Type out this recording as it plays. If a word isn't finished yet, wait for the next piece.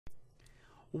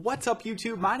What's up,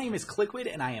 YouTube? My name is Clickwood,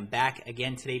 and I am back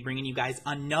again today bringing you guys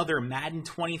another Madden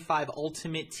 25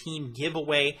 Ultimate Team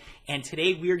giveaway. And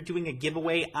today we are doing a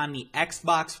giveaway on the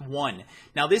Xbox One.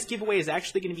 Now, this giveaway is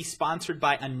actually going to be sponsored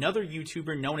by another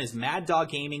YouTuber known as Mad Dog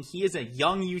Gaming. He is a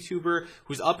young YouTuber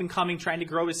who's up and coming, trying to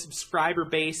grow his subscriber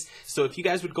base. So if you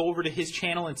guys would go over to his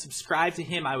channel and subscribe to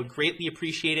him, I would greatly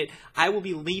appreciate it. I will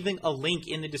be leaving a link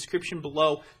in the description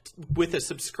below with a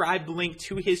subscribe link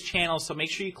to his channel. So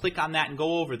make sure you click on that and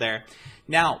go over there.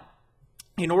 Now,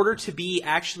 in order to be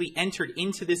actually entered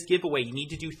into this giveaway, you need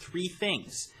to do three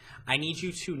things. I need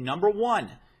you to, number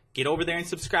one, get over there and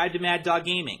subscribe to Mad Dog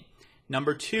Gaming.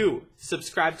 Number two,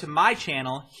 subscribe to my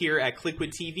channel here at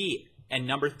Clickwood TV. And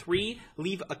number three,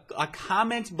 leave a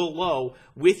comment below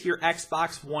with your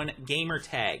Xbox One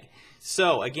Gamertag.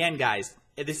 So, again, guys,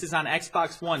 this is on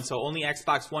Xbox One, so only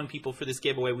Xbox One people for this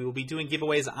giveaway. We will be doing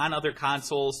giveaways on other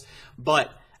consoles,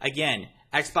 but, again,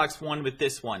 Xbox One with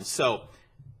this one. So,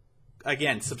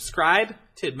 again, subscribe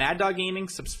to Mad Dog Gaming,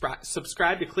 subscribe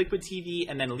to Clickwood TV,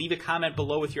 and then leave a comment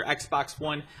below with your Xbox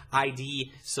One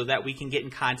ID so that we can get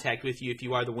in contact with you if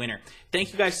you are the winner.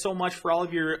 Thank you guys so much for all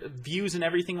of your views and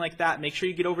everything like that. Make sure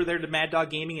you get over there to Mad Dog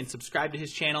Gaming and subscribe to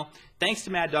his channel. Thanks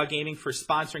to Mad Dog Gaming for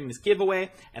sponsoring this giveaway,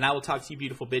 and I will talk to you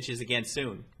beautiful bitches again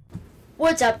soon.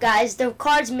 What's up, guys? The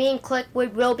cards me and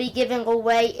Clickwood will be giving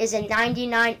away is a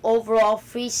 99 overall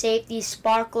free safety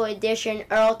Sparkle Edition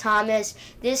Earl Thomas.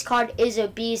 This card is a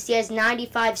beast. He has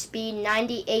 95 speed,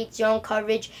 98 zone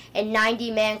coverage, and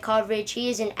 90 man coverage. He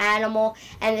is an animal.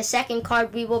 And the second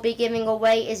card we will be giving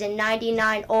away is a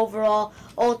 99 overall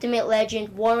Ultimate Legend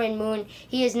Warren Moon.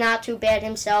 He is not too bad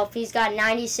himself. He's got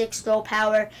 96 throw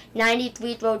power,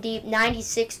 93 throw deep,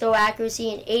 96 throw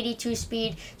accuracy, and 82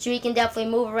 speed. So he can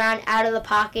definitely move around out of the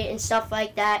pocket and stuff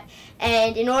like that.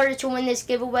 And in order to win this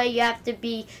giveaway, you have to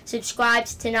be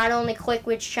subscribed to not only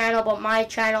Clickwood's channel but my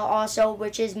channel also,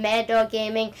 which is Mad Dog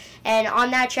Gaming. And on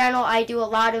that channel I do a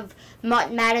lot of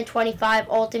Madden 25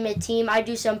 Ultimate Team. I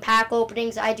do some pack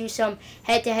openings, I do some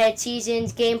head-to-head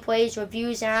seasons, gameplays,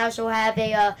 reviews, and I also have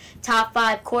a top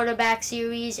 5 quarterback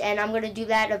series, and I'm going to do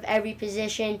that of every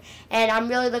position. And I'm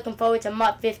really looking forward to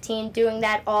MUT 15 doing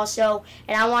that also.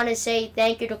 And I want to say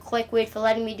thank you to Clickwood for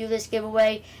letting me do this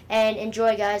giveaway, and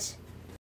enjoy, guys.